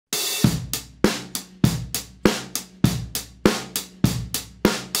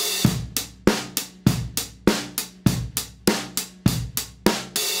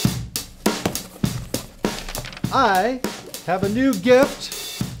I have a new gift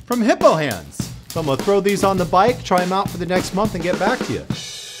from Hippo Hands. So I'm gonna throw these on the bike, try them out for the next month and get back to you.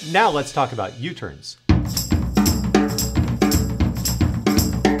 Now let's talk about U-turns.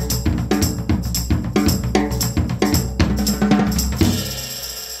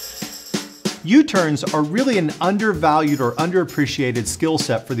 U-turns are really an undervalued or underappreciated skill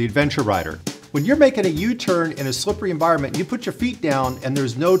set for the adventure rider. When you're making a U-turn in a slippery environment, you put your feet down and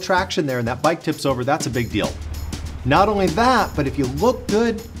there's no traction there and that bike tips over, that's a big deal. Not only that, but if you look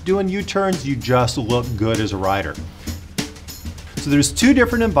good doing U-turns, you just look good as a rider. So there's two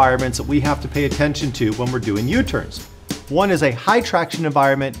different environments that we have to pay attention to when we're doing U-turns. One is a high traction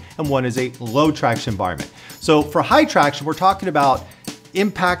environment and one is a low traction environment. So for high traction, we're talking about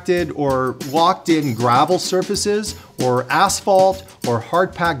impacted or locked in gravel surfaces or asphalt or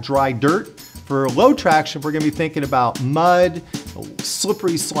hard packed dry dirt. For low traction, we're gonna be thinking about mud,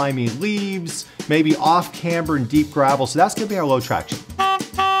 slippery, slimy leaves, maybe off camber and deep gravel. So that's gonna be our low traction.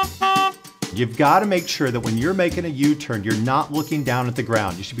 You've gotta make sure that when you're making a U-turn, you're not looking down at the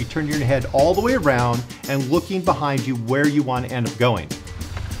ground. You should be turning your head all the way around and looking behind you where you want to end up going.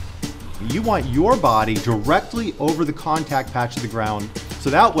 You want your body directly over the contact patch of the ground, so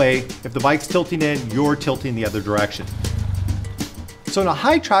that way, if the bike's tilting in, you're tilting the other direction. So in a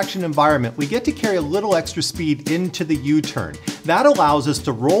high traction environment, we get to carry a little extra speed into the U-turn. That allows us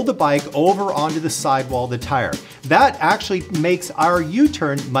to roll the bike over onto the sidewall of the tire. That actually makes our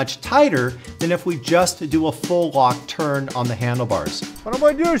U-turn much tighter than if we just do a full lock turn on the handlebars. What I'm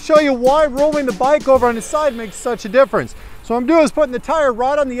going to do is show you why rolling the bike over on the side makes such a difference. So what I'm doing is putting the tire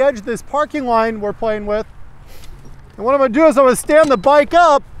right on the edge of this parking line we're playing with. And what I'm going to do is I'm going to stand the bike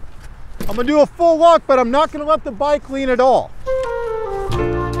up. I'm going to do a full lock, but I'm not going to let the bike lean at all.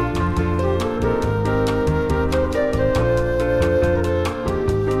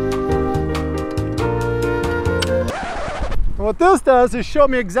 And what this does is show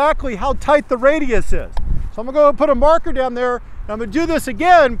me exactly how tight the radius is. So I'm going to go put a marker down there, and I'm going to do this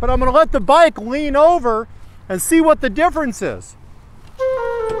again, but I'm going to let the bike lean over and see what the difference is.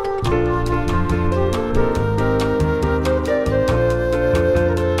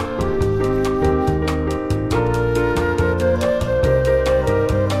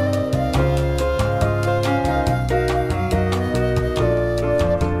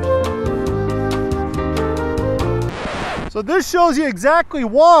 So this shows you exactly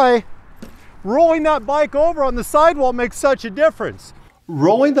why rolling that bike over on the sidewall makes such a difference.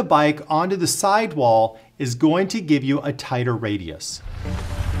 Rolling the bike onto the sidewall is going to give you a tighter radius.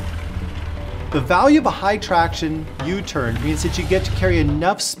 The value of a high traction U-turn means that you get to carry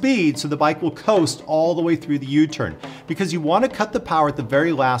enough speed so the bike will coast all the way through the U-turn, because you want to cut the power at the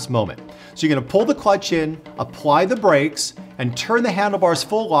very last moment. So you're going to pull the clutch in, apply the brakes, and turn the handlebars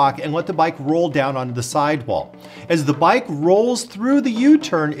full lock and let the bike roll down onto the sidewall. As the bike rolls through the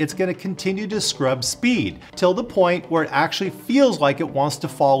U-turn, it's going to continue to scrub speed till the point where it actually feels like it wants to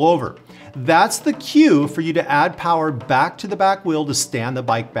fall over. That's the cue for you to add power back to the back wheel to stand the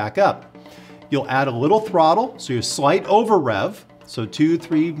bike back up. You'll add a little throttle, so your slight over rev, so 2,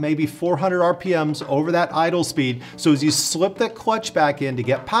 3, maybe 400 RPMs over that idle speed. So as you slip that clutch back in to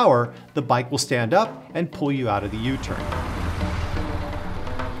get power, the bike will stand up and pull you out of the U-turn.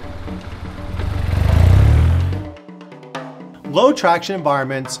 Low traction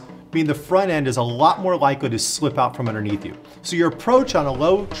environments mean the front end is a lot more likely to slip out from underneath you. So your approach on a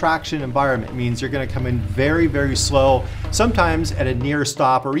low traction environment means you're going to come in very, very slow, sometimes at a near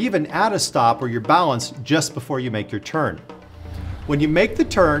stop or even at a stop where you're balanced just before you make your turn. When you make the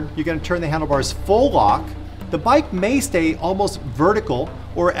turn, you're going to turn the handlebars full lock. The bike may stay almost vertical,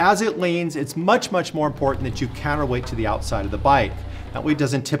 or as it leans, it's much, much more important that you counterweight to the outside of the bike. That way it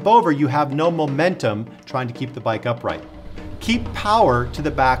doesn't tip over, you have no momentum trying to keep the bike upright. Keep power to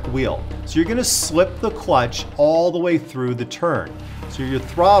the back wheel. So you're gonna slip the clutch all the way through the turn. So your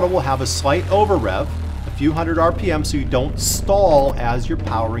throttle will have a slight over rev, a few hundred RPM, so you don't stall as you're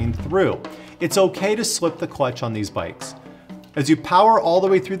powering through. It's okay to slip the clutch on these bikes. As you power all the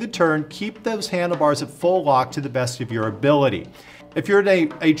way through the turn, keep those handlebars at full lock to the best of your ability. If you're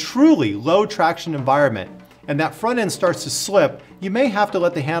in a truly low traction environment, and that front end starts to slip, you may have to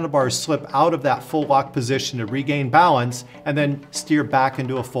let the handlebars slip out of that full lock position to regain balance and then steer back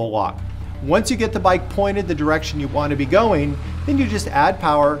into a full lock. Once you get the bike pointed the direction you want to be going, then you just add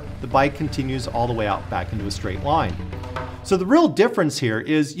power, the bike continues all the way out back into a straight line. So the real difference here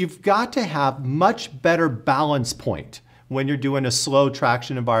is you've got to have much better balance point when you're doing a slow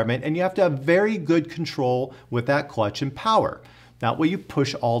traction environment, and you have to have very good control with that clutch and power. That way you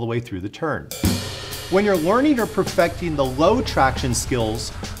push all the way through the turn. When you're learning or perfecting the low traction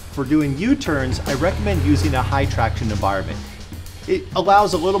skills, For doing U-turns, I recommend using a high traction environment. It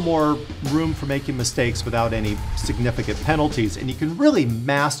allows a little more room for making mistakes without any significant penalties, and you can really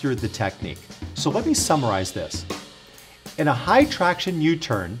master the technique. So let me summarize this. In a high traction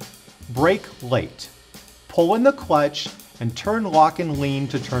U-turn, brake late, pull in the clutch, and turn lock and lean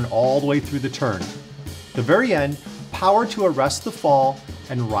to turn all the way through the turn. The very end, power to arrest the fall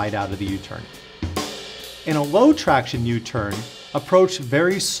and ride out of the U-turn. In a low traction U-turn, approach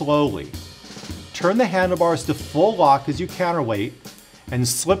very slowly. Turn the handlebars to full lock as you counterweight and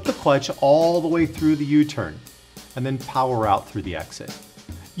slip the clutch all the way through the U-turn, and then power out through the exit.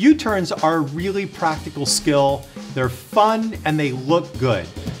 U-turns are a really practical skill. They're fun and they look good.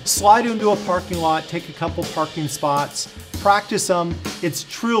 Slide into a parking lot, take a couple parking spots, practice them. It's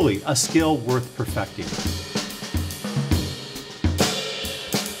truly a skill worth perfecting.